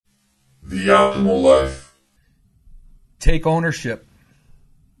the optimal life. Take ownership.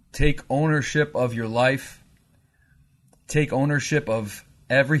 Take ownership of your life. Take ownership of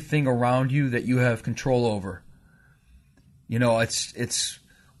everything around you that you have control over. You know, it's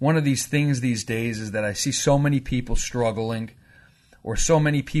one of these things these days is that I see so many people struggling or so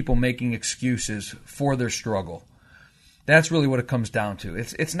many people making excuses for their struggle. That's really what it comes down to.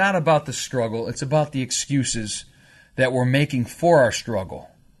 It's not about the struggle. It's about the excuses that we're making for our struggle.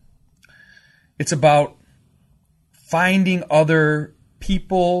 It's about finding other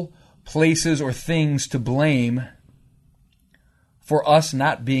people, places, or things to blame for us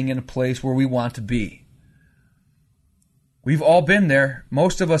not being in a place where we want to be. We've all been there.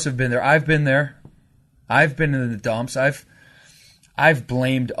 Most of us have been there. I've been there. I've been in the dumps. I've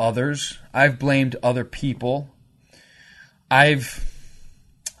blamed others. I've blamed other people. I've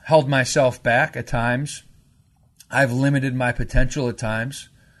held myself back at times. I've limited my potential at times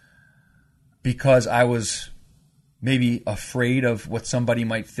because I was maybe afraid of what somebody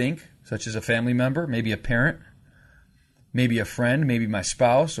might think, such as a family member, maybe a parent, maybe a friend, maybe my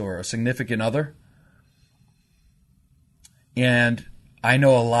spouse or a significant other. And I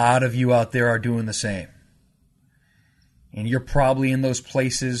know a lot of you out there are doing the same. And you're probably in those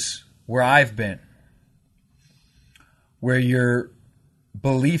places where I've been, where your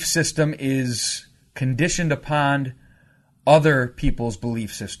belief system is conditioned upon other people's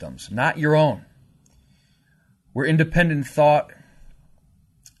belief systems, not your own. Where independent thought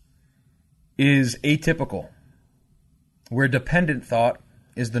is atypical. Where dependent thought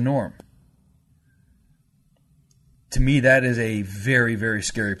is the norm. To me, that is a very, very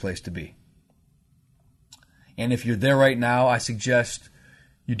scary place to be. And if you're there right now, I suggest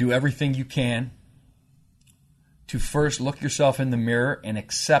you do everything you can to first look yourself in the mirror and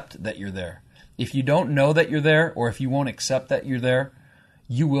accept that you're there. If you don't know that you're there, or if you won't accept that you're there,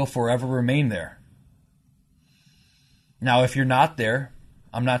 you will forever remain there. Now, if you're not there,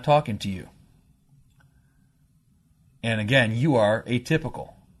 I'm not talking to you. And again, you are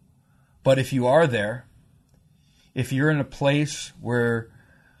atypical. But if you are there, if you're in a place where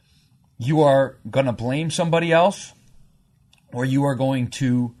you are going to blame somebody else, or you are going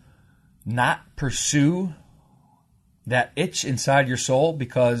to not pursue that itch inside your soul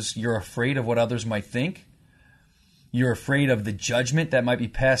because you're afraid of what others might think, you're afraid of the judgment that might be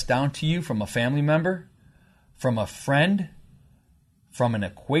passed down to you from a family member, from a friend, from an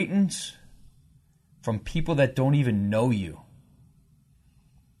acquaintance, from people that don't even know you.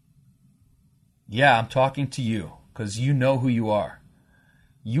 Yeah, I'm talking to you because you know who you are.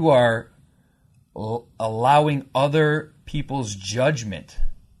 You are allowing other people's judgment,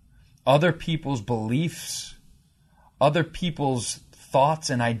 other people's beliefs, other people's thoughts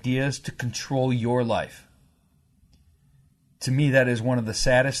and ideas to control your life. To me, that is one of the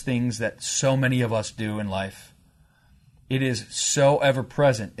saddest things that so many of us do in life. It is so ever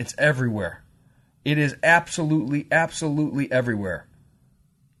present. It's everywhere. It is absolutely, absolutely everywhere.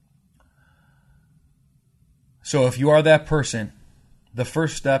 So if you are that person, the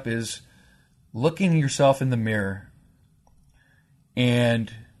first step is looking yourself in the mirror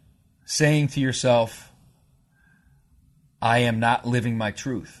and saying to yourself, I am not living my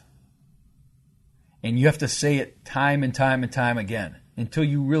truth. And you have to say it time and time and time again until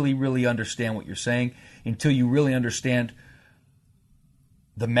you really, really understand what you're saying, until you really understand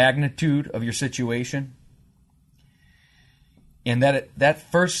the magnitude of your situation. And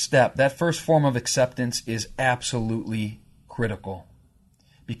that first step, that first form of acceptance is absolutely critical.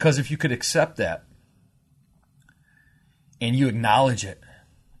 Because if you could accept that and you acknowledge it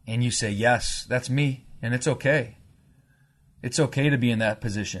and you say, yes, that's me, and it's okay. It's okay to be in that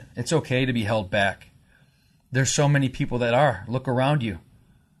position. It's okay to be held back. There's so many people that are. Look around you.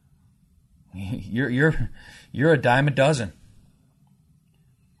 You're a dime a dozen.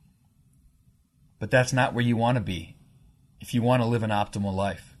 But that's not where you want to be if you want to live an optimal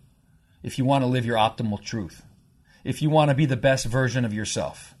life. If you want to live your optimal truth. If you want to be the best version of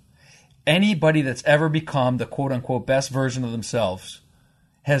yourself. Anybody that's ever become the quote-unquote best version of themselves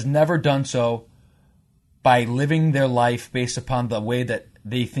has never done so by living their life based upon the way that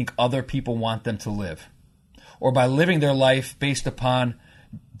they think other people want them to live. Or by living their life based upon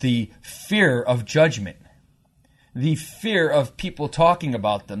the fear of judgment. The fear of people talking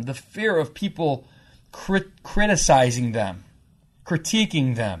about them. The fear of people criticizing them.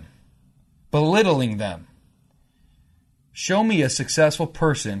 Critiquing them. Belittling them. Show me a successful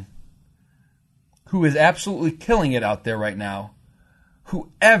person who is absolutely killing it out there right now,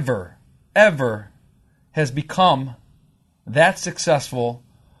 who ever has become that successful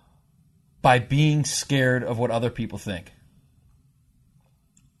by being scared of what other people think.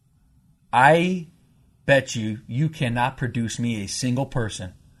 I bet you cannot produce me a single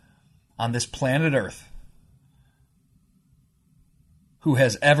person on this planet Earth who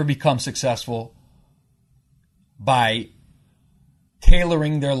has ever become successful by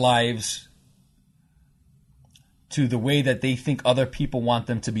tailoring their lives to the way that they think other people want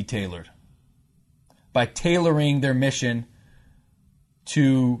them to be tailored. By tailoring their mission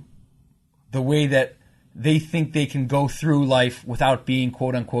to the way that they think they can go through life without being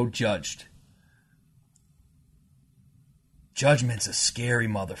quote-unquote judged. Judgment's a scary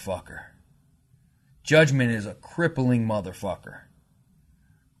motherfucker. Judgment is a crippling motherfucker.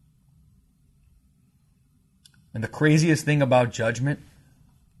 And the craziest thing about judgment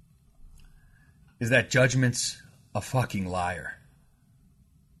is that judgment's a fucking liar.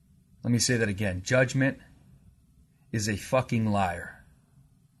 Let me say that again. Judgment is a fucking liar.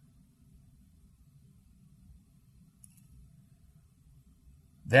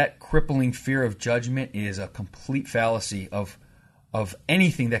 That crippling fear of judgment is a complete fallacy of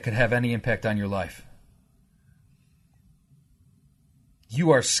anything that could have any impact on your life.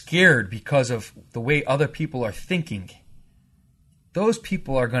 You are scared because of the way other people are thinking. Those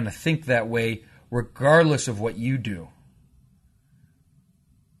people are going to think that way regardless of what you do.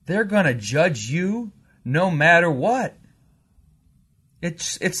 They're going to judge you no matter what.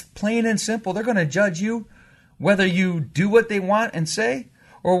 It's plain and simple. They're going to judge you whether you do what they want and say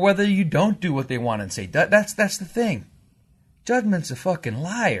or whether you don't do what they want and say. That's the thing. Judgment's a fucking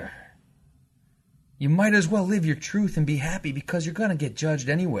liar. You might as well live your truth and be happy because you're going to get judged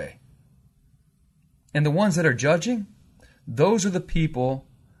anyway. And the ones that are judging, those are the people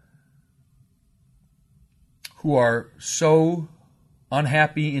who are so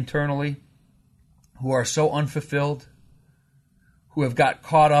unhappy internally, who are so unfulfilled, who have got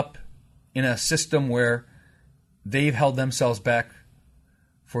caught up in a system where they've held themselves back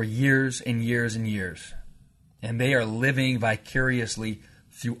for years and years and years. And they are living vicariously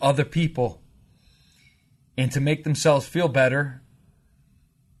through other people. And to make themselves feel better,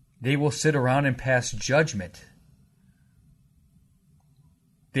 they will sit around and pass judgment.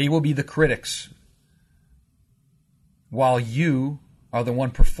 They will be the critics, while you are the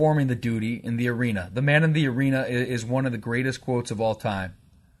one performing the duty in the arena. The man in the arena is one of the greatest quotes of all time.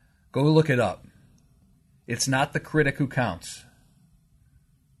 Go look it up. It's not the critic who counts.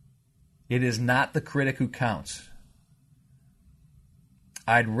 It is not the critic who counts.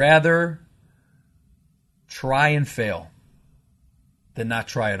 I'd rather try and fail than not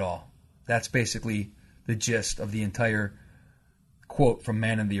try at all. That's basically the gist of the entire quote from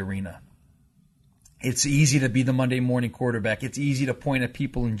Man in the Arena. It's easy to be the Monday morning quarterback. It's easy to point at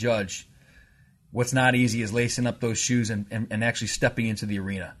people and judge. What's not easy is lacing up those shoes and actually stepping into the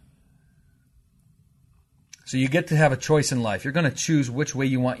arena. So you get to have a choice in life. You're going to choose which way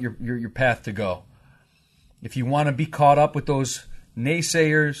you want your path to go. If you want to be caught up with those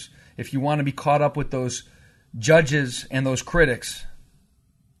naysayers, if you want to be caught up with those judges and those critics,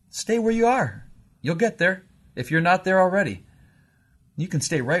 stay where you are. You'll get there. If you're not there already, you can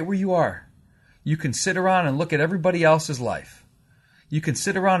stay right where you are. You can sit around and look at everybody else's life. You can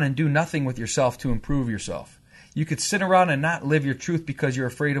sit around and do nothing with yourself to improve yourself. You could sit around and not live your truth because you're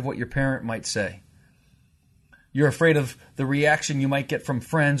afraid of what your parent might say. You're afraid of the reaction you might get from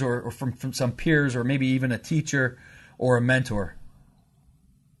friends or from some peers or maybe even a teacher or a mentor.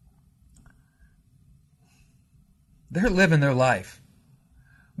 They're living their life.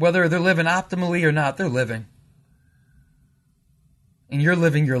 Whether they're living optimally or not, they're living. And you're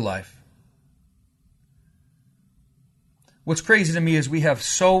living your life. What's crazy to me is we have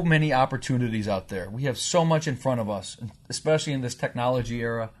so many opportunities out there. We have so much in front of us, especially in this technology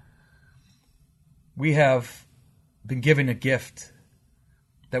era. We have been given a gift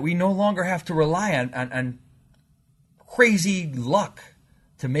that we no longer have to rely on crazy luck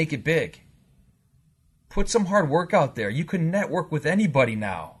to make it big. Put some hard work out there. You can network with anybody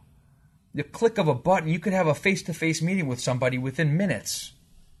now. The click of a button, you could have a face-to-face meeting with somebody within minutes.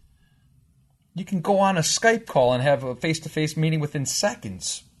 You can go on a Skype call and have a face-to-face meeting within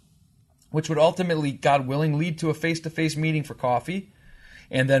seconds, which would ultimately, God willing, lead to a face-to-face meeting for coffee,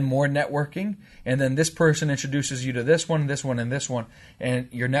 and then more networking, and then this person introduces you to this one, and this one, and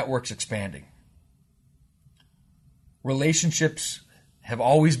your network's expanding. Relationships have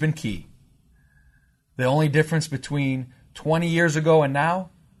always been key. The only difference between 20 years ago and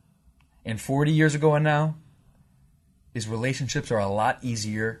now, and 40 years ago and now, is relationships are a lot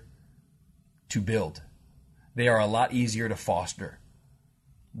easier to build. They are a lot easier to foster.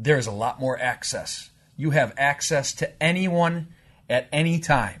 There is a lot more access. You have access to anyone at any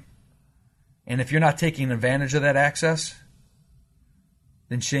time. And if you're not taking advantage of that access,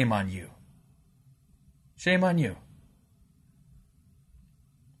 then shame on you. Shame on you.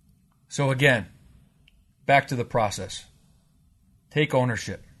 So again, back to the process. Take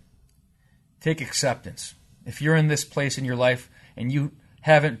ownership. Take acceptance. If you're in this place in your life and you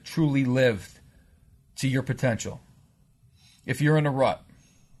haven't truly lived to your potential, if you're in a rut,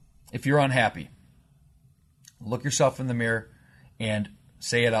 if you're unhappy, look yourself in the mirror and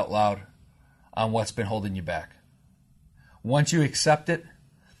say it out loud on what's been holding you back. Once you accept it,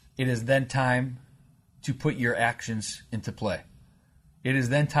 it is then time to put your actions into play. It is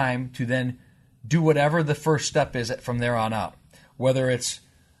then time to then do whatever the first step is from there on out. Whether it's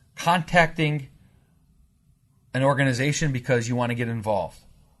contacting an organization because you want to get involved.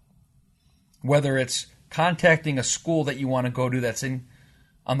 Whether it's contacting a school that you want to go to that's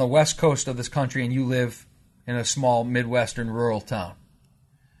on the west coast of this country and you live in a small Midwestern rural town.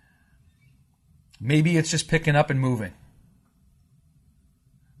 Maybe it's just picking up and moving.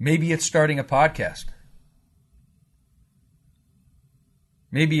 Maybe it's starting a podcast.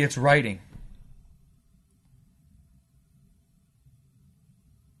 Maybe it's writing.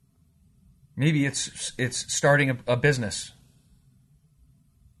 Maybe it's starting a business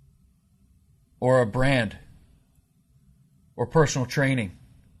or a brand or personal training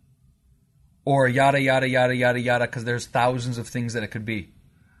or yada, yada, yada, yada, yada, because there's thousands of things that it could be.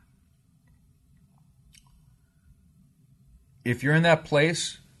 If you're in that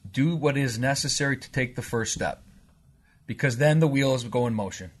place, do what is necessary to take the first step, because then the wheels go in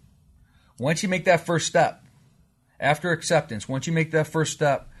motion. Once you make that first step, after acceptance, once you make that first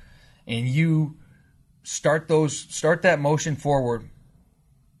step and you start that motion forward,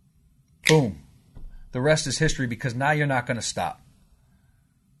 boom, the rest is history, because now you're not going to stop.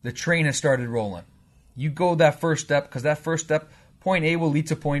 The train has started rolling. You go that first step, because that first step, point A will lead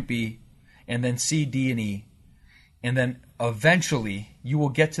to point B, and then C, D, and E. And then eventually you will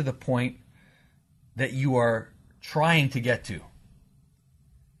get to the point that you are trying to get to.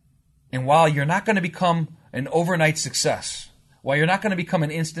 And while you're not going to become an overnight success, while you're not going to become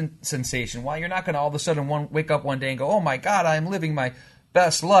an instant sensation, while you're not going to all of a sudden wake up one day and go, oh my God, I'm living my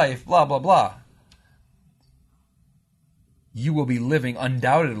best life, blah, blah, blah. You will be living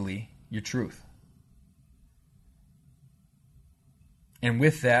undoubtedly your truth. And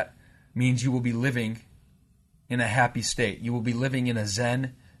with that means you will be living in a happy state. You will be living in a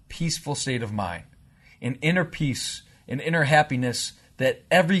zen, peaceful state of mind. An inner peace, an inner happiness that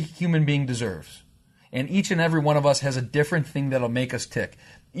every human being deserves. And each and every one of us has a different thing that'll make us tick.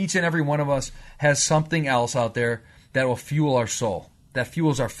 Each and every one of us has something else out there that will fuel our soul, that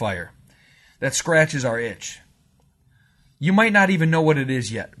fuels our fire, that scratches our itch. You might not even know what it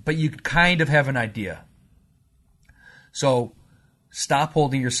is yet, but you kind of have an idea. So stop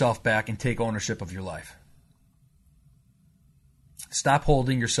holding yourself back and take ownership of your life. Stop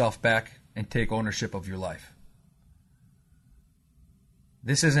holding yourself back and take ownership of your life.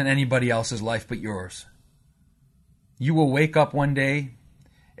 This isn't anybody else's life but yours. You will wake up one day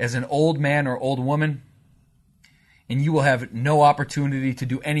as an old man or old woman, and you will have no opportunity to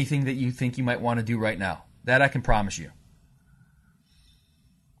do anything that you think you might want to do right now. That I can promise you.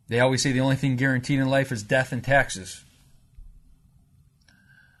 They always say the only thing guaranteed in life is death and taxes.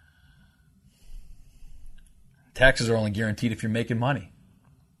 Taxes are only guaranteed if you're making money.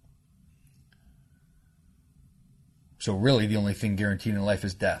 So really, the only thing guaranteed in life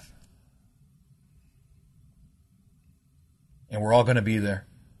is death. And we're all going to be there.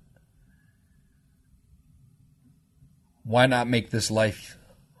 Why not make this life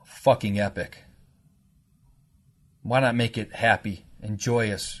fucking epic? Why not make it happy and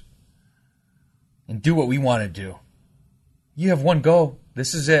joyous? And do what we want to do. You have one go.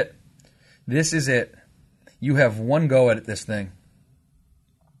 This is it. This is it. You have one go at this thing.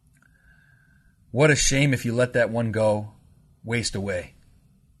 What a shame if you let that one go waste away.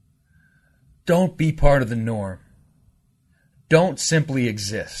 Don't be part of the norm. Don't simply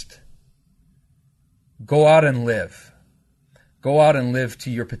exist. Go out and live. Go out and live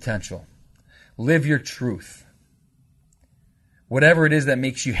to your potential. Live your truth. Whatever it is that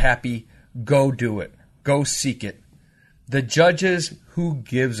makes you happy, go do it. Go seek it. The judges, who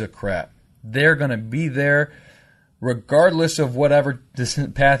gives a crap? They're going to be there regardless of whatever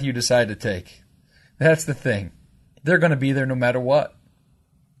path you decide to take. That's the thing. They're going to be there no matter what.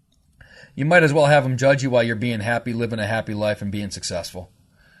 You might as well have them judge you while you're being happy, living a happy life, and being successful.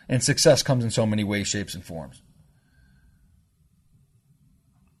 And success comes in so many ways, shapes, and forms.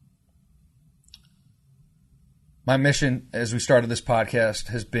 My mission as we started this podcast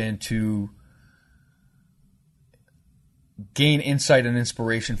has been to gain insight and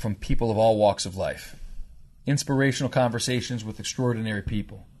inspiration from people of all walks of life. Inspirational conversations with extraordinary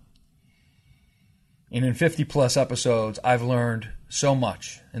people. And in 50 plus episodes, I've learned so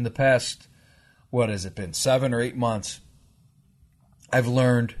much. In the past, what has it been, 7 or 8 months, I've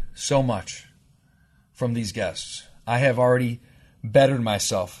learned so much from these guests. I have already bettered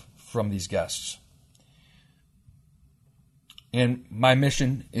myself from these guests. And my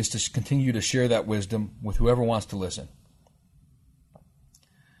mission is to continue to share that wisdom with whoever wants to listen.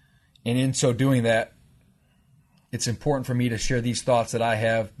 And in so doing that, it's important for me to share these thoughts that I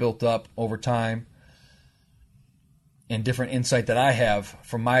have built up over time and different insight that I have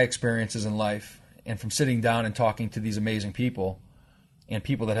from my experiences in life and from sitting down and talking to these amazing people and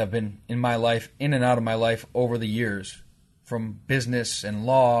people that have been in my life, in and out of my life over the years, from business and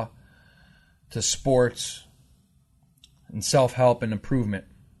law to sports and self-help and improvement.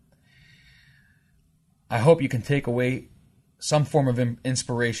 I hope you can take away some form of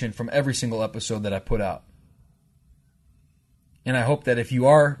inspiration from every single episode that I put out. And I hope that if you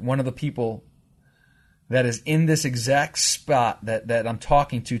are one of the people that is in this exact spot that I'm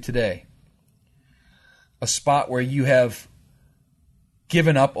talking to today, a spot where you have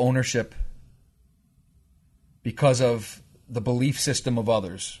given up ownership because of the belief system of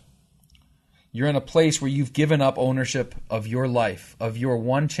others. You're in a place where you've given up ownership of your life, of your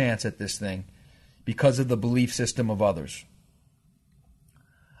one chance at this thing, because of the belief system of others.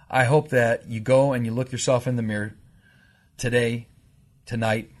 I hope that you go and you look yourself in the mirror today,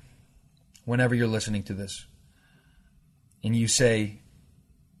 tonight, whenever you're listening to this, and you say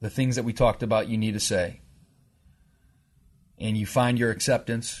the things that we talked about you need to say, and you find your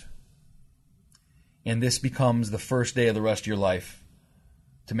acceptance, and this becomes the first day of the rest of your life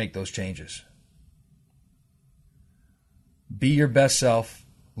to make those changes. Be your best self,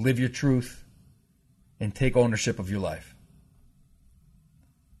 live your truth, and take ownership of your life.